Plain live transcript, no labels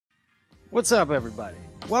What's up, everybody?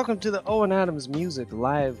 Welcome to the Owen Adams Music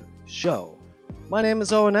Live Show. My name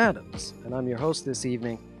is Owen Adams, and I'm your host this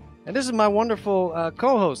evening. And this is my wonderful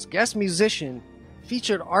co-host, guest musician,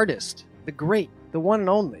 featured artist, the great, the one and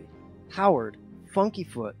only, Howard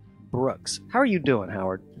Funkyfoot Brooks. How are you doing,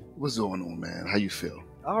 Howard? What's going on, man? How you feel?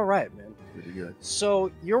 All right, man. Pretty good. So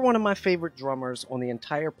you're one of my favorite drummers on the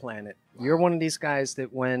entire planet. Wow. You're one of these guys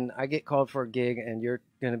that when I get called for a gig and you're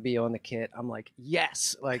going to be on the kit, I'm like,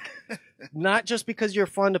 yes. Like, not just because you're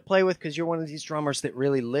fun to play with, because you're one of these drummers that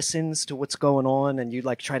really listens to what's going on and you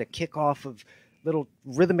like try to kick off of little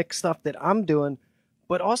rhythmic stuff that I'm doing,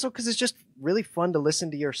 but also because it's just really fun to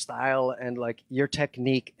listen to your style and like your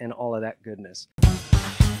technique and all of that goodness.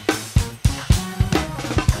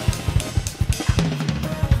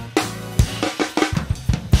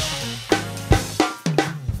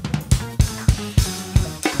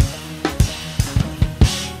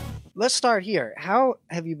 Let's start here. How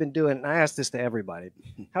have you been doing? And I ask this to everybody.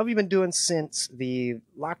 How have you been doing since the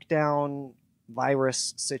lockdown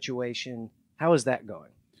virus situation? How is that going?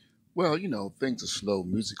 Well, things are slow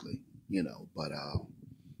musically, but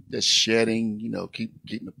just shedding,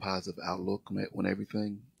 keeping a positive outlook on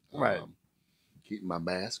everything. Right. Keeping my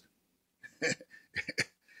mask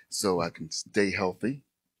so I can stay healthy,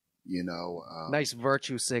 Nice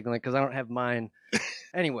virtue signaling because I don't have mine.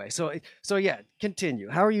 Anyway, so yeah, continue.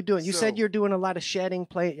 How are you doing? You said you're doing a lot of shedding.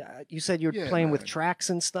 You said you're playing man. with tracks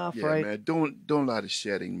and stuff, yeah, right? Man, doing a lot of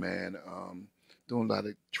shedding, man. Doing a lot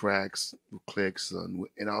of tracks with clicks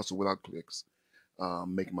and also without clicks.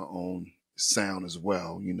 Making my own sound as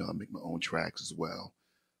well. I make my own tracks as well.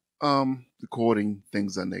 Recording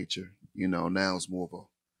things of nature. Now it's more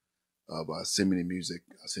of a send me the music,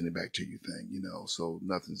 I'll send it back to you thing. So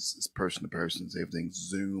nothing's person to person. Everything's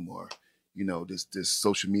Zoom or this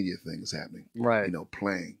social media thing is happening, right?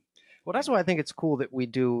 Playing. Well, that's why I think it's cool that we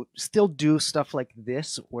still do stuff like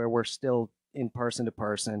this, where we're still in person to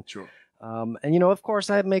person. Sure. And of course,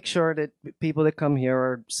 I make sure that people that come here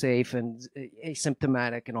are safe and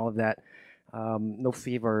asymptomatic and all of that, no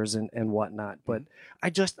fevers and whatnot. But I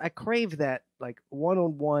crave that like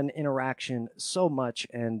one-on-one interaction so much,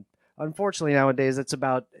 and unfortunately, nowadays, it's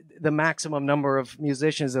about the maximum number of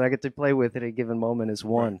musicians that I get to play with at a given moment is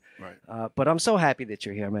one. Right. But I'm so happy that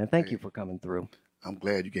you're here, man. Thank you for coming through. I'm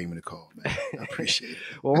glad you gave me the call, man. I appreciate it.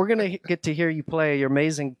 Well, we're going to get to hear you play your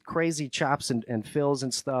amazing, crazy chops and fills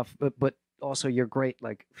and stuff, but also your great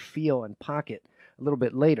like feel and pocket a little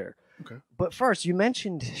bit later. Okay. But first, you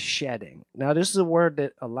mentioned shedding. Now, this is a word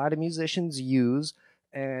that a lot of musicians use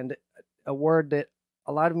and a word that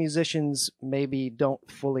a lot of musicians maybe don't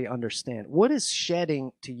fully understand. What is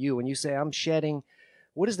shedding to you? When you say I'm shedding,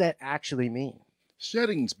 what does that actually mean?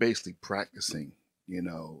 Shedding is basically practicing,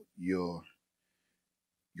 your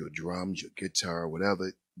drums, your guitar,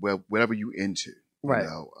 whatever you into. Right.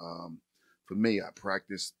 For me, I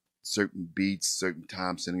practice certain beats, certain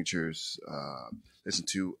time signatures, listen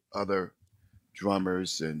to other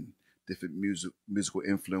drummers and different musical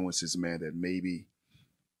influences, man, that maybe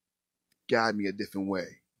guide me a different way,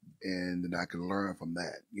 and then I can learn from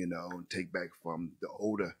that, and take back from the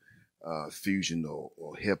older fusion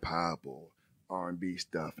or hip hop or R&B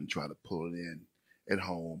stuff and try to pull it in at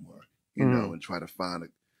home, or and try to find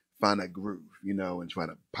that groove, and try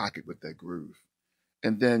to pocket with that groove.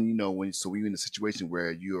 And then so you're in a situation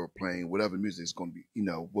where you're playing whatever music is going to be,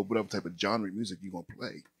 whatever type of genre music you're going to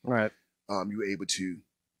play, right? You're able to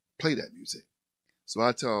play that music. So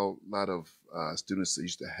I tell a lot of students I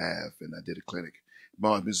used to have, and I did a clinic,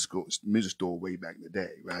 my music store way back in the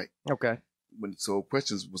day, right? Okay. So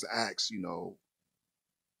questions was asked,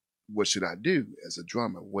 what should I do as a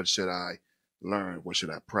drummer? What should I learn? What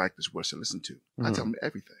should I practice? What should I listen to? I tell them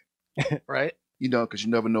everything. Right. Because you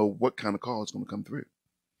never know what kind of call is going to come through.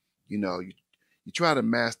 You try to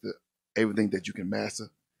master everything that you can master,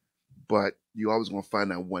 but you always going to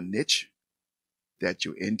find that one niche that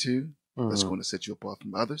you're into. That's going to set you apart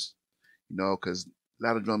from others, because a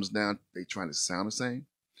lot of drummers now, they trying to sound the same.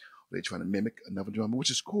 They trying to mimic another drummer,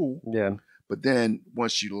 which is cool. Yeah. But then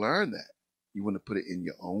once you learn that, you want to put it in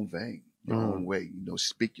your own vein, your own way,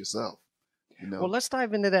 speak yourself. Well, let's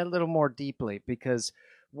dive into that a little more deeply, because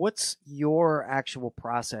what's your actual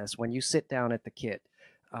process when you sit down at the kit?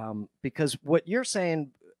 Because what you're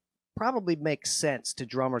saying probably makes sense to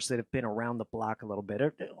drummers that have been around the block a little bit,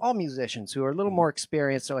 or all musicians who are a little more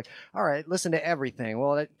experienced. They're like, all right, listen to everything.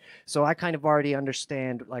 Well, so I kind of already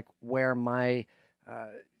understand like where my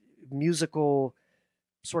musical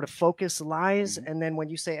sort of focus lies. And then when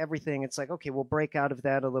you say everything, it's like, okay, we'll break out of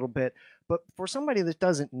that a little bit. But for somebody that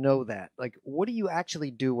doesn't know that, like, what do you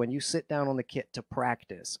actually do when you sit down on the kit to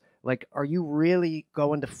practice? Like, are you really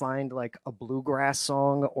going to find like a bluegrass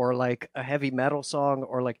song or like a heavy metal song,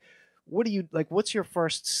 or like, what do you like? What's your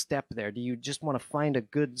first step there? Do you just want to find a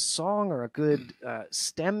good song or a good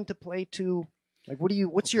stem to play to? Like,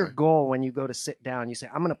 what's your goal when you go to sit down? You say,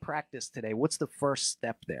 I'm going to practice today. What's the first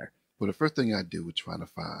step there? Well, the first thing I do is try to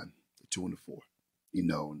find the 2 and the 4,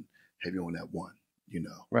 and heavy on that 1,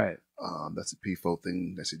 Right. That's a P4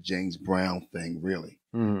 thing. That's a James Brown thing, really.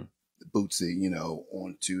 Mm-hmm. The Bootsy,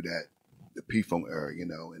 onto that, the P-Funk era,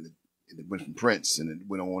 and it went from Prince and it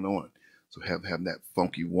went on and on. So having that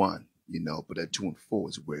funky 1, but that 2 and 4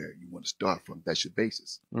 is where you want to start from. That's your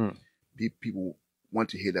basis. Mm. People want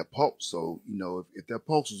to hear that pulse. So, if that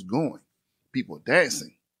pulse is going, people are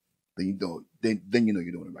dancing, then then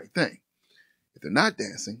you're doing the right thing. If they're not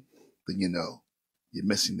dancing, then you're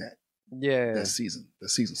missing that season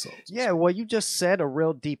songs. Yeah, well, you just said a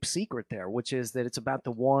real deep secret there, which is that it's about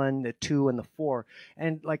the 1, the 2, and the 4.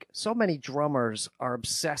 And like so many drummers are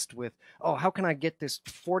obsessed with, oh, how can I get this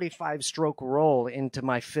 45-stroke roll into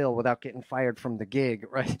my fill without getting fired from the gig,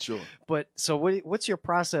 right? Sure. But so what's your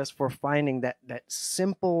process for finding that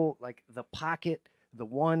simple, like the pocket, the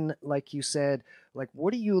 1, like you said, like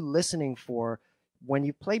what are you listening for when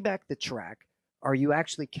you play back the track? Are you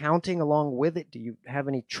actually counting along with it? Do you have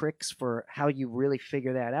any tricks for how you really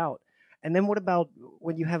figure that out? And then what about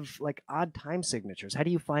when you have like odd time signatures? How do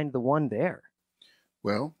you find the 1 there?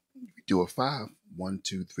 Well, you do a 5, 1,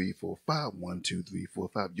 2, 3, 4, 5, 1, 2, 3, 4,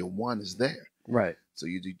 5. Your 1 is there. Right. So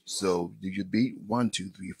you do your beat 1, 2,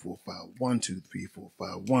 3, 4, 5, 1, 2, 3, 4,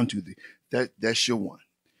 5, 1, 2, 3. That's your 1.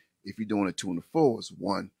 If you're doing a 2 and a 4, it's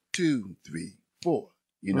 1, 2, 3, 4.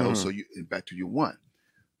 So you back to your 1.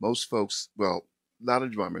 Most folks, well, a lot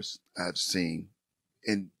of drummers I've seen,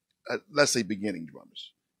 and let's say beginning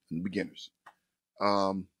drummers and beginners,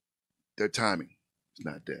 their timing is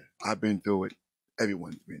not there. I've been through it.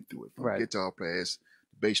 Everyone's been through it, from guitar players,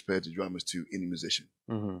 bass players, to drummers, to any musician.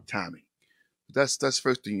 Timing. That's the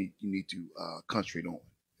first thing you need to concentrate on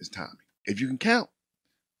is timing. If you can count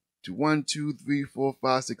to 1, 2, 3, 4,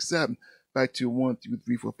 5, 6, 7, back to 1, 2,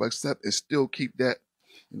 3, 4, 5, 7, and still keep that,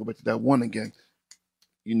 and go back to that 1 again.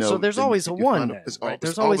 So there's always a 1 then, right?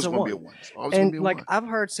 There's always a 1. And like I've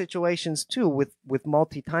heard situations too with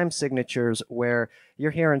multi-time signatures where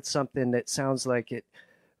you're hearing something that sounds like it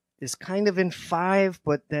is kind of in 5,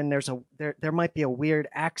 but then there might be a weird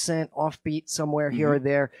accent offbeat somewhere here or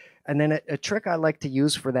there. And then a trick I like to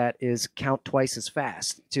use for that is count twice as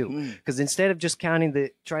fast too, because instead of just trying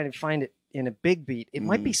to find it in a big beat, it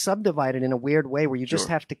might be subdivided in a weird way where you just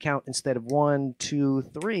have to count, instead of 1, 2,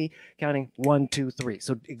 3, counting 1, 2, 3.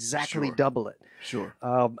 So exactly double it. Sure.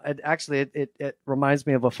 It reminds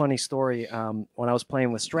me of a funny story. When I was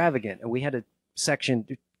playing with Stravagant, and we had a section,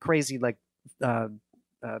 crazy like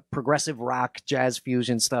progressive rock, jazz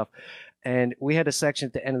fusion stuff, and we had a section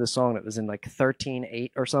at the end of the song that was in like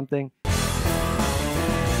 13/8 or something.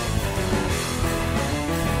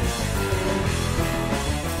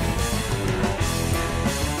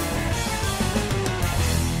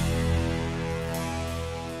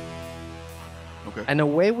 And the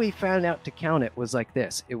way we found out to count it was like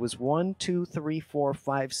this. It was 1, 2, 3, 4,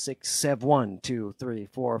 5, 6, 7, 1, 2, 3,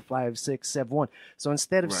 4, 5, 6, 7, 1. So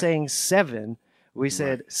instead of saying 7, we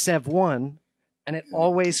said 7, 1, and it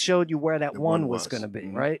always showed you where that 1 was going to be,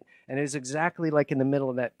 right? And it was exactly like in the middle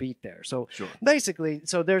of that beat there. So basically,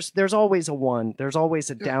 so there's always a 1. There's always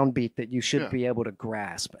a downbeat that you should be able to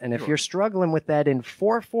grasp. And if you're struggling with that in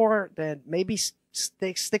 4/4, then maybe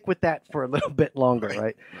stick with that for a little bit longer,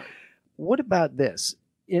 right? What about this?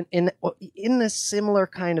 In a similar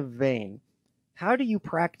kind of vein, how do you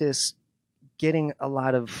practice getting a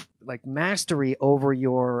lot of like mastery over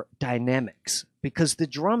your dynamics? Because the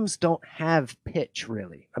drums don't have pitch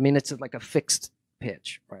really. I mean, it's like a fixed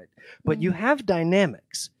pitch, right? But you have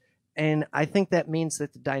dynamics. And I think that means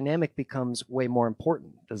that the dynamic becomes way more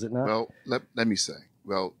important, does it not? Well, let me say,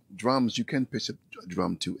 drums, you can pitch a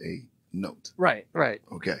drum to a note. Right.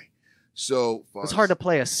 Okay. So it's hard to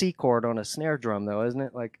play a C chord on a snare drum, though, isn't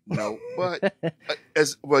it? Like no, but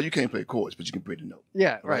as well, you can't play chords, but you can play the note.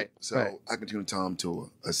 Yeah, right. So I can tune a tom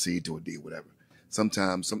to a C, to a D, whatever.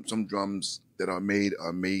 Sometimes some drums that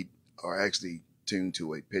are actually tuned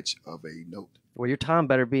to a pitch of a note. Well, your tom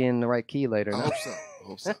better be in the right key later. I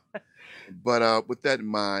hope so. But with that in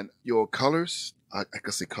mind, your colors, I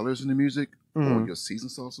can say colors in the music, or your season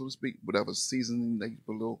salt, so to speak, whatever seasoning that you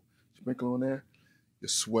put a little sprinkle on there. Your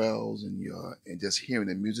swells and just hearing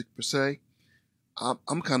the music per se. I'm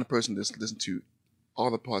the kind of person that's listen to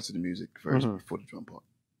all the parts of the music first before the drum part.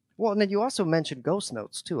 Well, and then you also mentioned ghost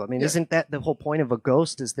notes too. I mean, Yeah. isn't that the whole point of a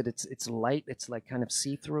ghost? Is that it's light, it's like kind of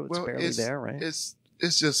see through, it's barely there, right? It's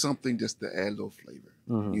just something just to add a little flavor.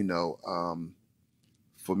 You know,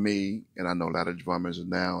 for me, and I know a lot of drummers are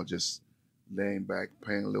now just laying back,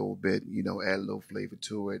 playing a little bit, you know, add a little flavor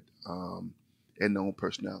to it, and their own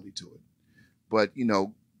personality to it. But, you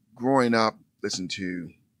know, growing up, listening to,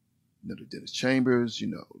 you know, the Dennis Chambers, you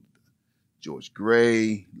know, George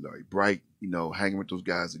Gray, Larry Bright, you know, hanging with those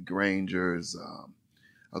guys, the Grangers,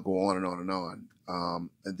 I'll go on and on and on.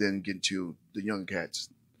 And then get to the young cats,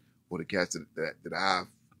 or the cats that I've,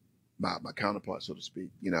 my counterparts, so to speak,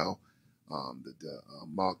 you know,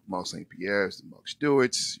 Mark St. Pierre's, the Mark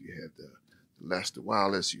Stewart's, you had the Lester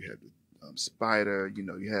Wallace, you had the Spider, you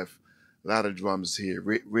know, you have a lot of drummers here,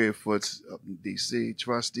 Redfoot's up in D.C.,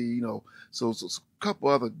 Trusty, you know, so a couple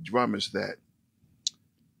other drummers that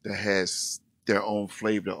has their own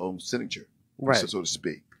flavor, their own signature, right, so to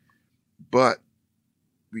speak. But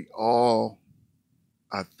we all,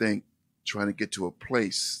 I think, trying to get to a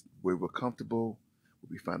place where we're comfortable,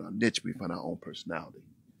 where we find our niche, we find our own personality,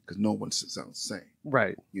 because no one sounds the same,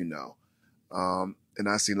 right? You know, and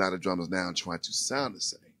I see a lot of drummers now trying to sound the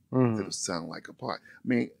same, instead of sound like a part. I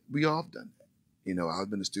mean, we all have done that. You know, I've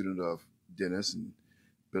been a student of Dennis and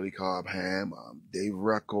Billy Cobham, Dave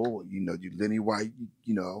Reckel, you know, Lenny White,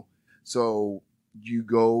 you know. So you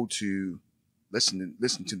go to listen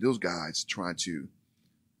to those guys trying to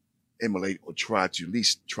emulate, or try to at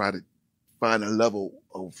least try to find a level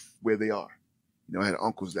of where they are. You know, I had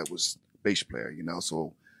uncles that was bass player, you know,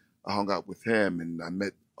 so I hung out with him and I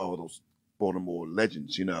met all those Baltimore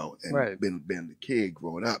legends, you know, and been the kid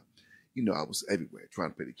growing up, you know, I was everywhere trying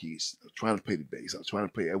to play the keys, I was trying to play the bass, I was trying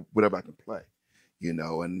to play whatever I can play, you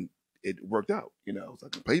know, and it worked out, you know, so I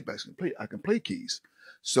can play bass, I can play keys.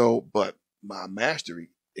 So, but my mastery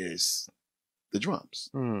is the drums.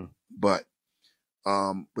 But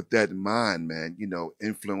with that in mind, man, you know,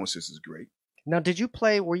 influences is great. Now,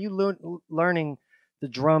 were you learning the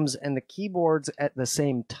drums and the keyboards at the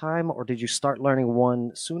same time, or did you start learning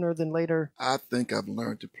one sooner than later? I think I've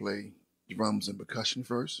learned to play drums and percussion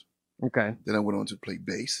first. Okay. Then I went on to play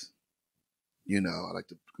bass. You know,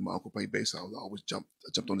 my uncle played bass. I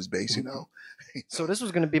jumped on his bass, you know. So this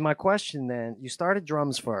was going to be my question then. You started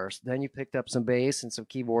drums first, then you picked up some bass and some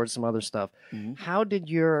keyboards, some other stuff. How did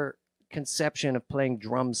your conception of playing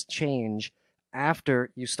drums change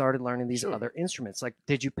after you started learning these other instruments? Like,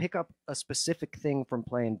 did you pick up a specific thing from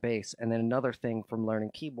playing bass and then another thing from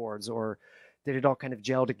learning keyboards, or did it all kind of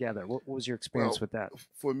gel together? What was your experience with that?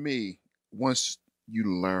 For me, once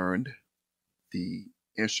you learned the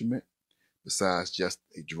instrument, besides just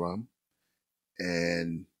a drum,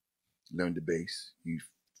 and learn the bass, you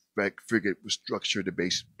figured what structure the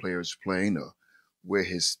bass player is playing, or where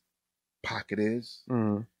his pocket is.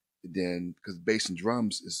 Then, because bass and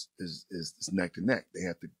drums is neck to neck, they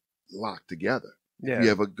have to lock together. Yeah. If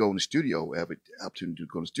you ever go in the studio, have an opportunity to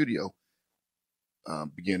go in the studio,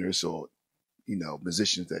 beginners or, you know,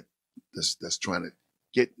 musicians that's trying to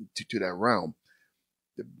get to that realm,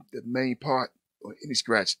 the main part on any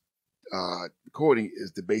scratch recording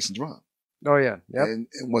is the bass and drum. Oh yeah, yep. And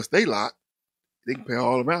once they lock, they can play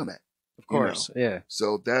all around that. Of course, you know? Yeah.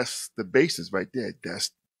 So that's the basis right there.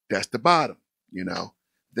 That's the bottom, you know.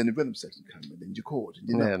 Then the rhythm section comes in, then your chords, and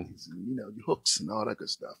your melodies, and you know, your hooks and all that good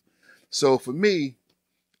stuff. So for me,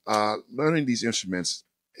 learning these instruments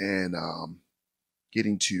and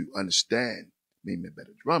getting to understand made me a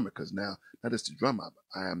better drummer, because now not just a drummer,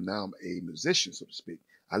 I am now a musician, so to speak.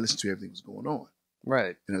 I listen to everything that's going on.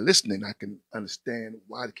 Right. And in listening, I can understand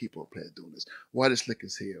why the keyboard player is doing this, why this lick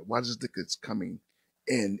is here, why this lick is coming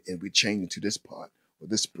in and we change into this part or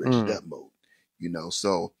this bridge, that mode. You know,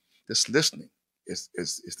 so just listening is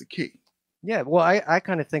the key. Yeah, well, I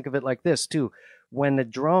kind of think of it like this too. When the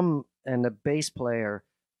drum and the bass player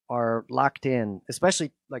are locked in,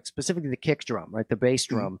 especially like specifically the kick drum, right? The bass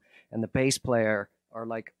drum and the bass player are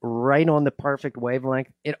like right on the perfect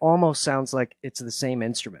wavelength. It almost sounds like it's the same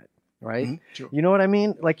instrument. Right? Sure. You know what I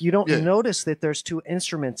mean? Like, you don't notice that there's two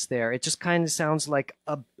instruments there. It just kind of sounds like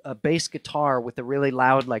a bass guitar with a really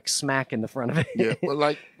loud, like, smack in the front of it. Yeah, well,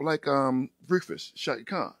 like Rufus, Shaka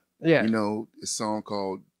Khan. Yeah. You know, a song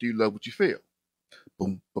called Do You Love What You Feel?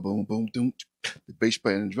 Boom, boom, boom, boom. The bass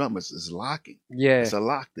player and the drum is locking. Yeah. It's a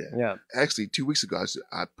lock there. Yeah. Actually, 2 weeks ago,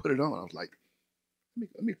 I put it on. I was like,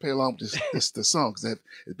 let me play along with this song, because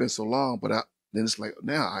it's been so long. But then it's like,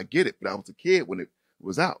 now I get it. But I was a kid when it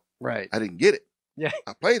was out. Right. I didn't get it. Yeah.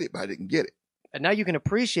 I played it, but I didn't get it. And now you can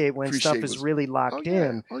appreciate when stuff is really locked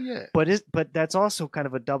in. Oh, yeah. But that's also kind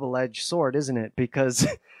of a double-edged sword, isn't it? Because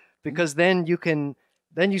then you can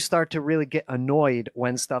then you start to really get annoyed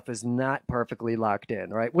when stuff is not perfectly locked in,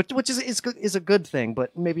 right? Which is a good thing,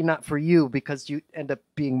 but maybe not for you because you end up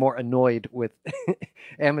being more annoyed with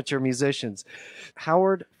amateur musicians.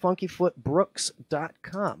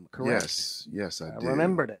 HowardFunkyfootBrooks.com, correct? Yes, I I do.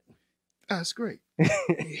 remembered it. That's great.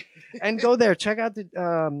 And go there, check out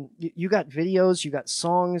the. You got videos, you got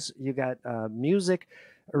songs, you got music.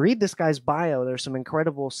 Read this guy's bio. There's some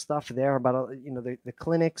incredible stuff there about the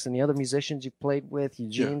clinics and the other musicians you played with.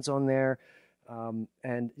 Eugene's on there,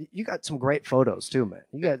 and you got some great photos too, man.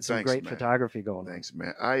 You got some great photography going on. Thanks,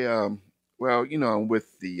 man. Well, I'm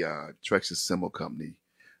with the Trexist Cymbal Company,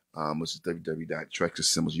 which is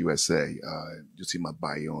www.Trexist USA. You'll see my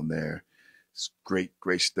bio on there. It's great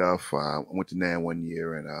stuff. I went to NAM one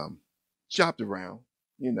year and shopped around.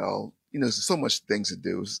 There's so much things to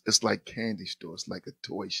do. It's like candy store. It's like a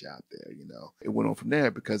toy shop there, It went on from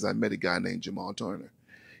there because I met a guy named Jamal Turner.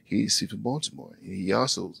 He's from Baltimore. He's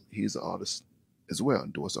an artist as well,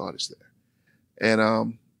 endorsed artist there.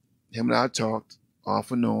 And him and I talked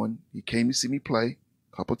off and on. He came to see me play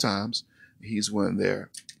a couple times. He's one of their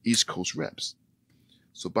East Coast reps.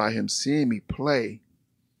 So by him seeing me play,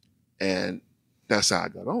 and that's how I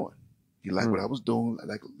got on. He liked what I was doing,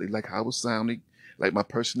 like how I was sounding, like my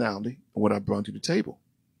personality and what I brought to the table,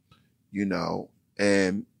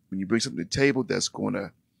 And when you bring something to the table that's going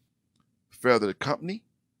to further the company,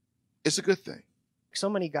 it's a good thing. So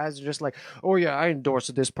many guys are just like, oh yeah, I endorse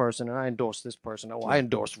this person and I endorse this person. Oh, I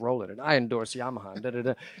endorse Roland and I endorse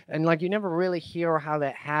Yamaha. And like you never really hear how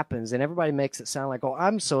that happens. And everybody makes it sound like, oh,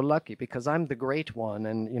 I'm so lucky because I'm the great one.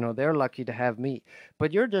 And, they're lucky to have me.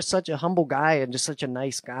 But you're just such a humble guy and just such a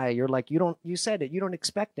nice guy. You're like, you said it, you don't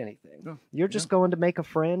expect anything. No. You're just going to make a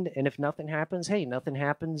friend. And if nothing happens, hey, nothing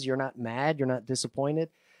happens. You're not mad. You're not disappointed.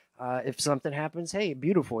 If something happens, hey,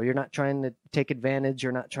 beautiful. You're not trying to take advantage.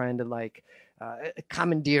 You're not trying to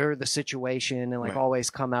commandeer the situation and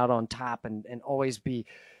always come out on top and always be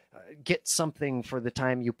get something for the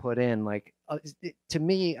time you put in. To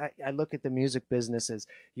me, I look at the music business as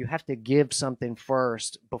you have to give something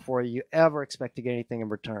first before you ever expect to get anything in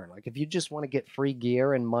return. Like if you just want to get free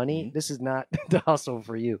gear and money, this is not the hustle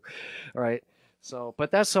for you. All right. So,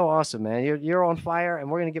 but that's so awesome, man. You're on fire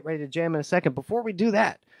and we're going to get ready to jam in a second. Before we do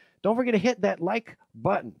that, don't forget to hit that like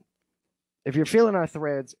button. If you're feeling our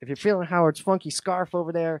threads, if you're feeling Howard's funky scarf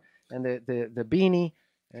over there and the beanie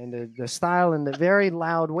and the style and the very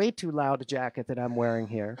loud, way too loud jacket that I'm wearing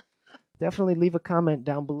here, definitely leave a comment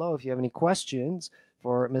down below if you have any questions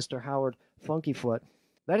for Mr. Howard Funkyfoot.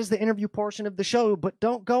 That is the interview portion of the show, but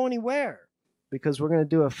don't go anywhere because we're going to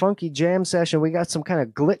do a funky jam session. We got some kind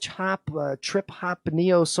of glitch hop, trip hop,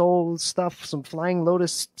 neo soul stuff, some Flying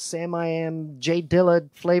Lotus, Sam I Am, J Dilla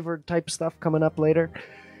flavored type stuff coming up later.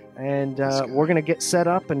 And we're going to get set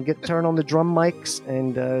up and turn on the drum mics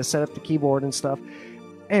and set up the keyboard and stuff.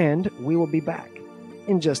 And we will be back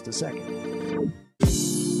in just a second.